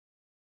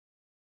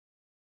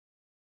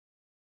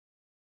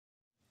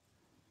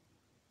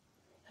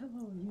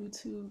Hello,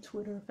 YouTube,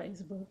 Twitter,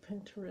 Facebook,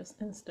 Pinterest,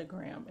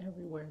 Instagram,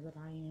 everywhere that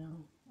I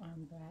am.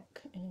 I'm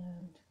back,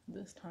 and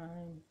this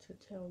time to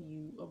tell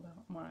you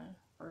about my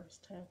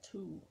first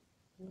tattoo.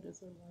 What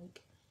is it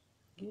like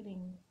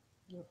getting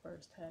your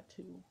first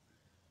tattoo?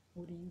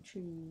 What do you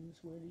choose?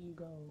 Where do you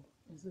go?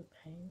 Is it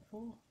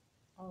painful?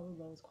 All of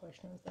those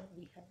questions that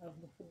we have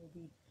before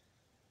we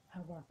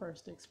have our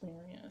first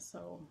experience.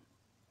 So,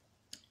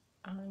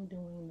 I'm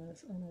doing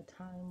this in a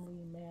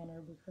timely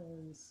manner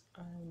because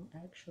I'm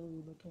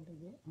actually looking to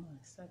get my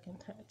second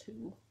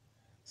tattoo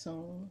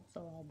soon,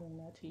 so I'll bring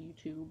that to you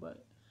too.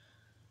 But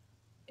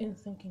in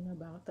thinking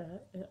about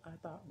that, I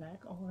thought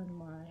back on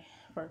my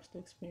first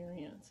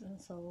experience,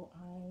 and so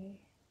I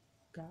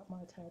got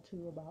my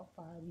tattoo about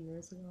 5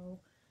 years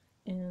ago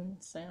in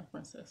San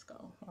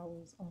Francisco. I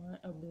was on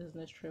a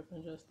business trip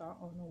and just thought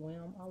on a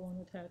whim, I want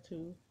a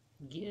tattoo.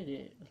 Get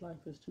it.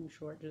 Life is too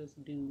short.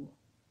 Just do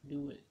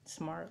it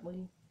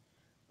smartly,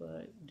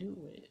 but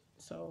do it.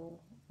 So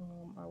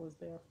I was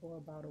there for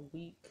about a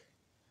week.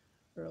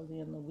 Early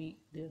in the week,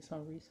 did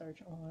some research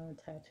on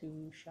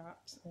tattoo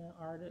shops and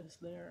artists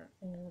there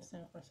in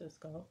San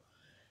Francisco,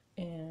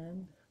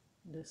 and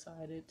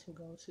decided to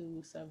go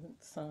to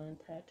Seventh Sun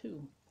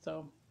Tattoo.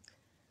 So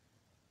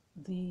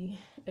the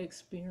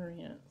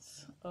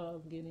experience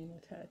of getting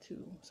a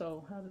tattoo.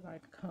 So how did I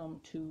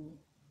come to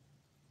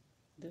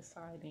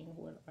deciding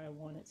what I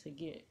wanted to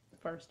get?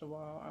 First of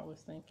all, I was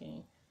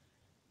thinking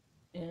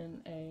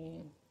in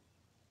a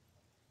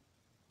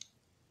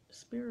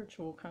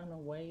spiritual kind of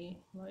way,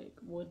 like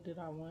what did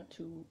I want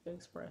to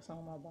express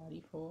on my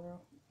body for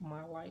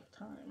my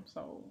lifetime.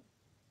 So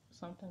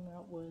something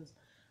that was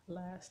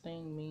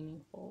lasting,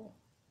 meaningful.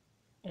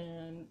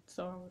 And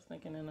so I was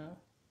thinking in a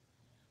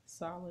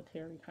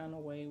solitary kind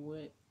of way,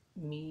 what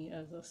me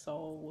as a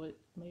soul, what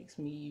makes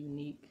me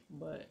unique,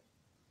 but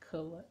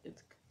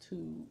it's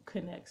to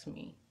connects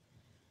me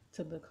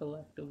to the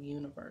collective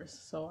universe.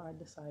 So I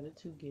decided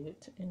to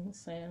get in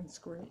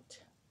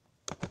Sanskrit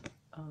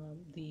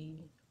the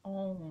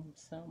Om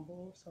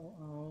symbol.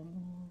 So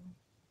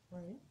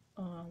right,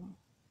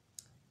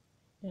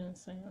 in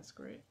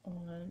Sanskrit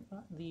on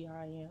the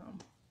I am.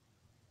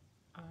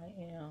 I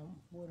am,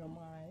 what am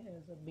I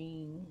as a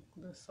being,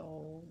 the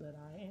soul that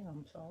I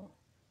am. So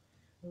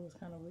it was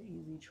kind of an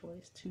easy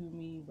choice to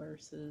me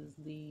versus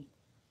the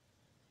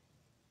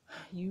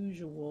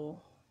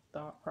usual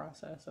thought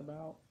process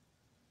about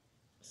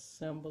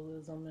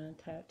symbolism and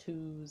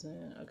tattoos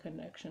and a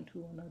connection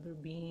to another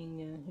being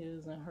and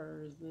his and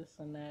hers, this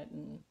and that,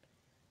 and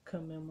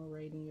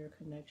commemorating your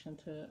connection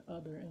to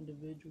other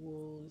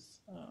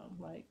individuals,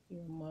 like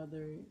your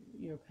mother,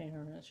 your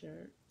parents,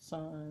 your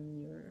son,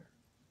 your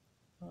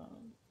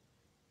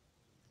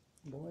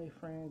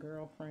boyfriend,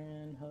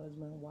 girlfriend,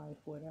 husband, wife,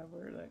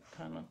 whatever. That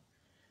kind of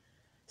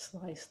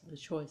sliced the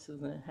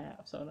choices in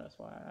half. So that's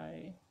why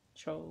I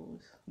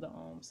chose the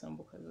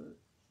symbol, because it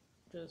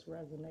just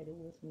resonated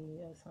with me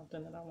as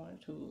something that I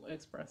wanted to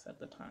express at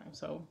the time.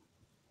 So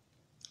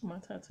my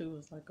tattoo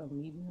is like a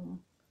medium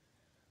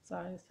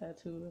size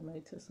tattoo. It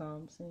made to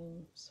some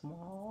seem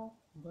small,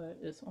 but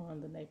it's on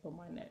the nape of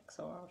my neck.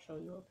 So I'll show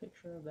you a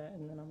picture of that,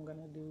 and then I'm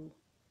gonna do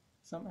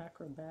some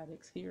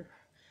acrobatics here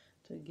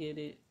to get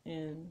it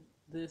in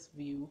this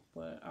view,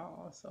 but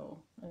I'll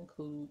also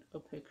include a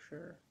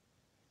picture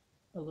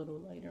a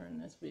little later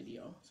in this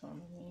video. So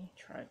let me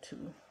try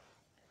to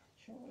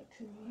show it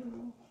to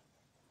you.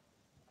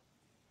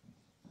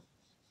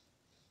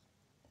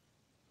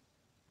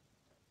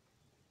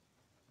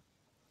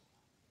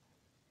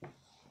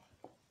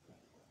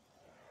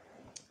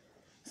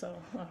 So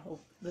I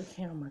hope the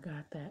camera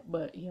got that.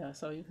 But yeah,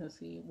 so you can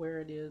see where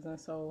it is, and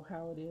so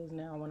how it is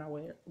now when I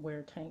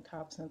wear tank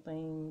tops and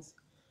things,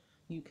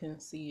 you can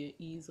see it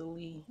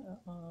easily.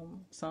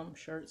 Some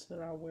shirts that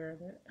I wear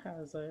that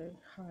has a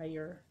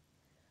higher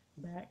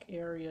back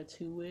area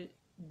to it,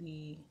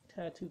 the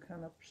tattoo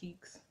kind of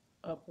peaks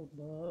up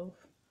above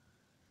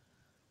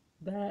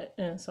that.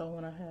 And so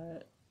when I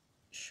had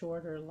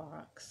shorter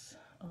locks,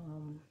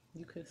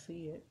 you could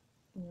see it,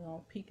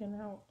 peeking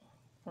out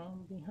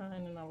from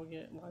behind, and I would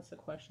get lots of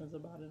questions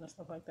about it and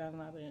stuff like that,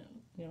 and I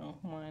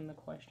didn't, mind the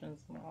questions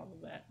and all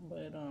of that.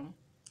 But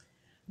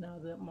now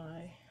that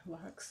my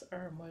locks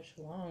are much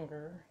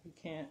longer, you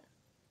can't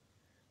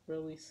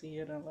really see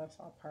it unless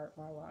I part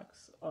my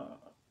locks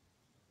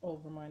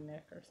over my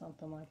neck or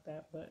something like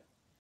that. But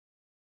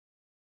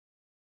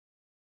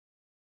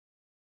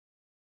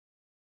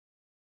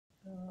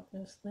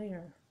it's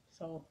there.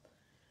 So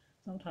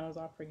sometimes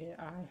I forget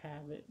I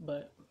have it,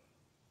 but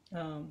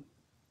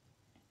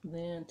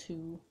then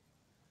to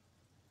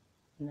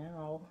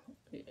now,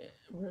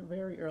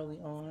 very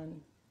early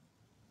on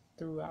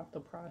throughout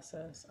the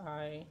process,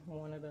 I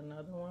wanted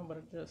another one, but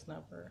I just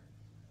never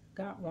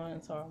got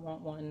one, so I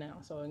want one now.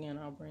 So again,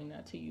 I'll bring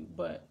that to you.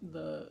 But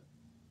the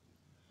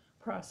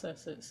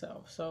process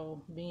itself,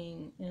 so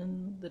being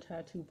in the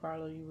tattoo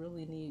parlor, you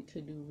really need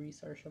to do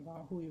research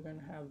about who you're going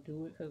to have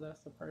do it, because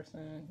that's the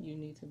person you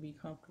need to be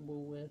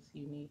comfortable with,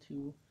 you need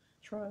to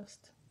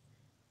trust,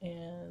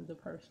 and the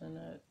person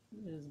that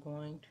is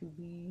going to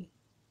be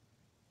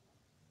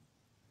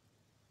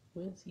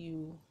with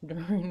you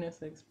during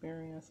this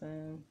experience,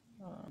 and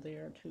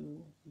there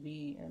to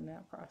be in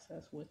that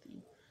process with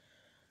you.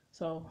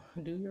 So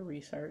do your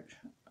research,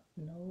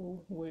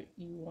 know what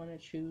you want to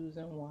choose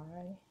and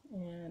why,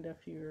 and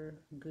if you're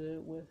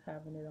good with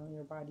having it on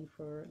your body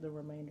for the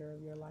remainder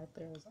of your life,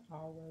 there's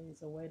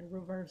always a way to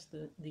reverse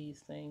these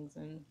things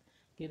and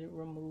get it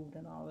removed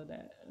and all of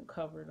that,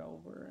 covered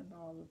over and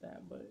all of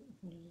that. But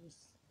you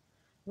just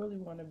really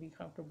want to be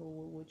comfortable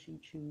with what you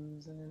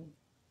choose. And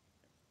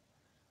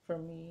for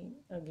me,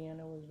 again,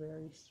 it was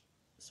very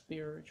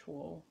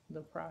spiritual,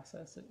 the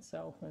process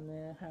itself, and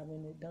then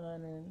having it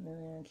done, and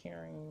then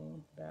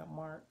carrying that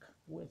mark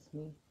with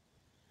me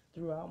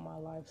throughout my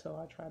life. So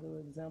I try to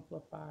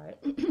exemplify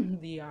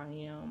the I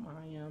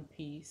am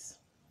peace,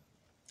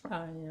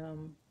 I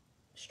am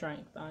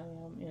strength, I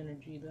am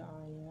energy, the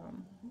I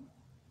am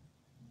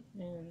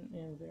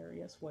in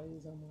various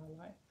ways in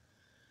my life.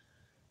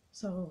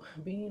 So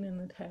being in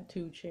the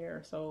tattoo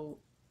chair, so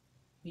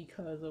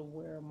because of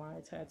where my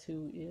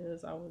tattoo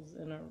is, I was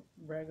in a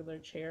regular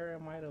chair.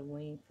 I might have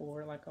leaned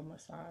forward like a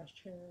massage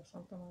chair or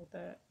something like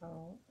that. I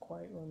don't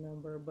quite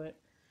remember, but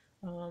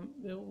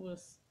it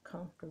was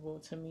comfortable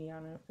to me. I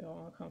didn't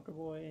feel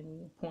uncomfortable at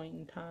any point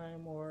in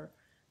time, or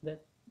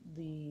that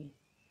the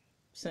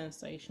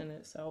sensation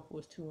itself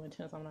was too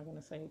intense. I'm not going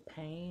to say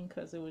pain,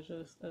 because it was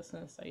just a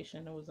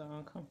sensation. It was an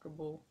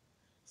uncomfortable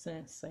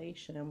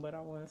sensation, but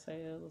I wouldn't say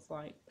it was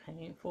like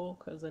painful,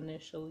 because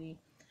initially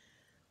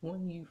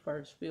when you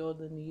first feel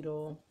the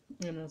needle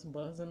and it's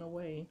buzzing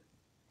away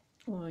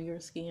on your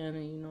skin,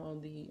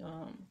 and the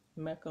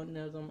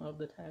mechanism of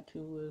the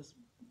tattoo is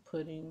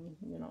putting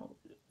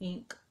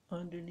ink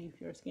underneath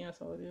your skin,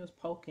 so it is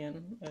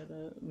poking at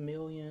a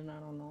million, I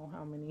don't know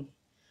how many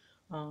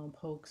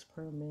pokes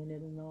per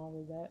minute and all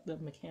of that,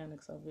 the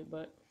mechanics of it,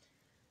 but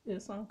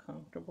it's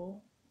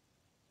uncomfortable.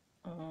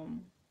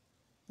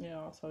 It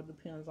also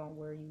depends on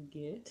where you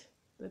get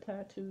the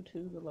tattoo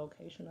too, the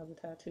location of the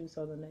tattoo.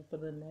 So the nape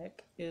of the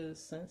neck is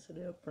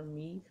sensitive for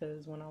me,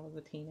 because when I was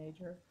a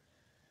teenager,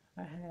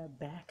 I had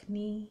back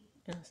knee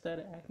instead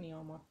of acne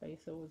on my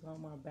face. It was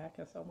on my back,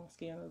 and so my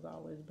skin has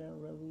always been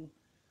really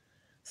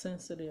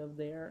sensitive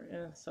there.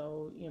 And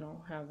so,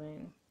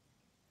 having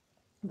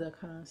the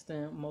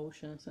constant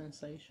motion,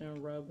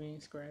 sensation, rubbing,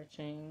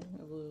 scratching,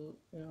 a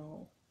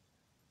little,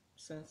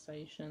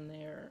 sensation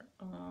there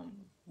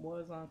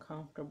was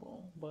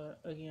uncomfortable. But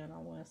again, I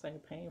wouldn't say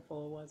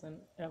painful. It wasn't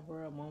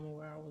ever a moment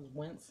where I was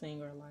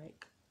wincing or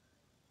like,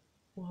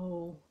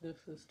 whoa, this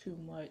is too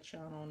much.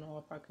 I don't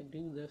know if I could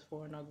do this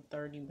for another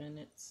 30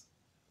 minutes,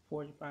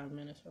 45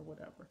 minutes, or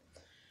whatever.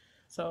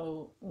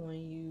 So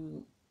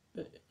when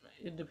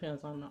it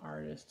depends on the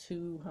artist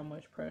too, how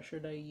much pressure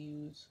they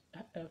use.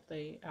 If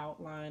they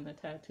outline the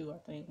tattoo, I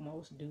think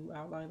most do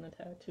outline the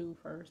tattoo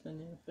first and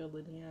then fill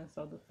it in.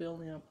 So the fill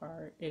in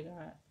part, it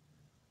got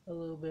a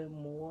little bit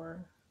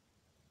more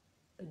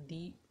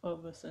deep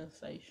of a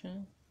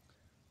sensation.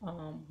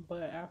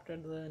 But after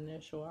the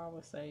initial, I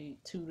would say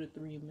 2 to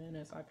 3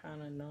 minutes, I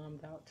kind of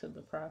numbed out to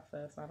the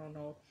process. I don't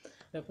know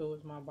if it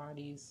was my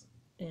body's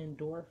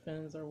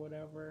endorphins or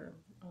whatever,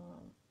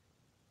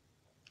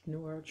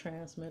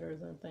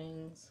 neurotransmitters and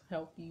things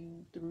help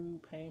you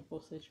through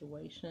painful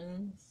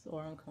situations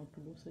or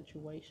uncomfortable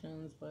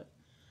situations, but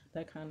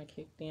that kind of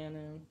kicked in,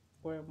 and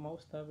for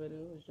most of it,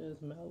 it was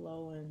just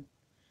mellow and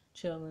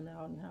chilling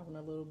out and having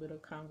a little bit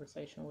of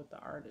conversation with the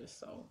artist.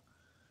 So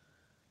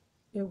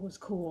it was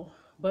cool,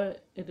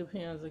 but it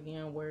depends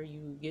again where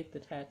you get the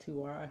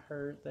tattoo. Or I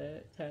heard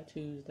that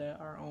tattoos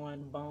that are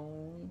on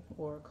bone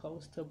or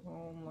close to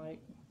bone, like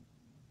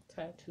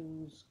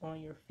tattoos on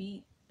your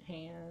feet,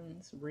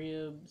 hands,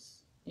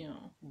 ribs,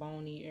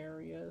 bony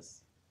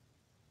areas,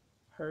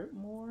 hurt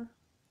more.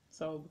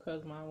 So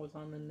because mine was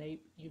on the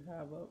nape, you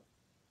have a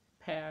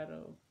pad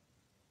of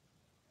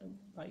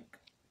like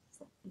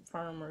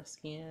firmer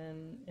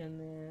skin and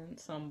then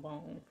some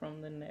bone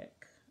from the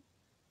neck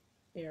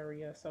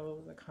area. So it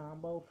was a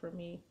combo for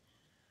me.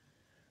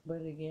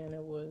 But again,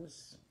 it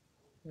was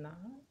not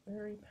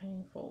very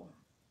painful.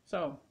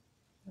 So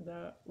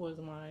that was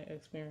my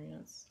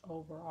experience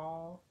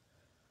overall.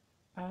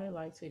 I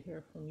like to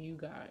hear from you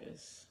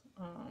guys.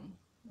 I'm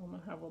gonna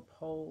have a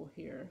poll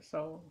here.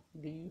 So,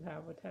 do you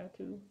have a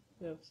tattoo?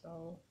 If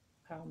so,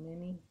 how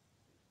many?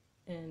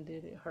 And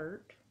did it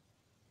hurt?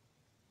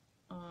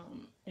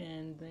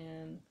 And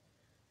then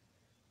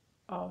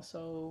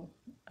also,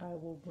 I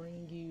will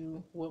bring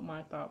you what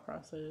my thought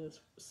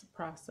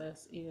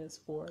process is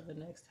for the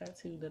next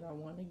tattoo that I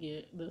want to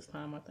get. This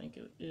time, I think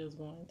it is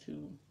going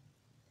to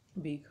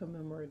be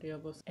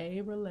commemorative of a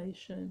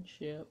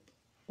relationship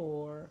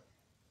or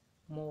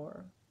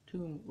more,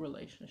 2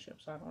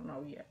 relationships. I don't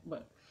know yet,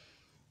 but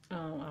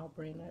I'll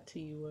bring that to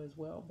you as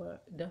well.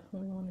 But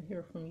definitely want to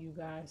hear from you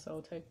guys.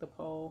 So take the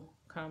poll,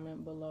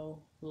 comment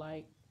below,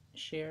 like,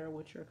 share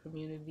with your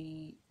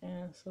community,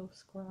 and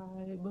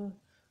subscribe,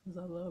 because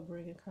I love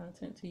bringing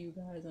content to you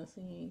guys and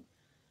seeing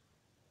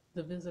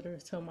the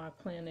visitors to my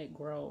planet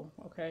grow.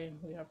 Okay,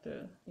 we have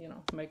to,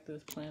 make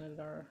this planet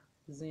our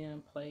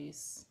Zen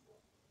place,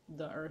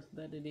 the earth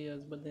that it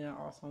is, but then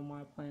also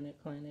my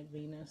planet, planet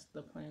Venus,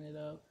 the planet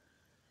of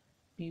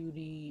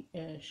beauty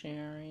and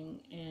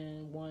sharing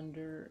and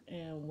wonder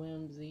and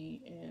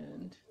whimsy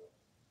and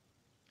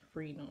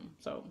freedom.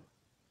 So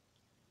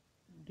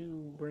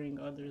do bring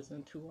others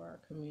into our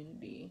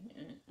community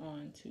and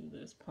onto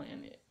this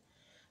planet.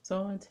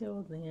 So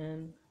until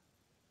then,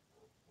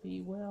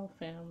 be well,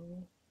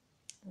 family,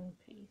 and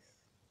peace.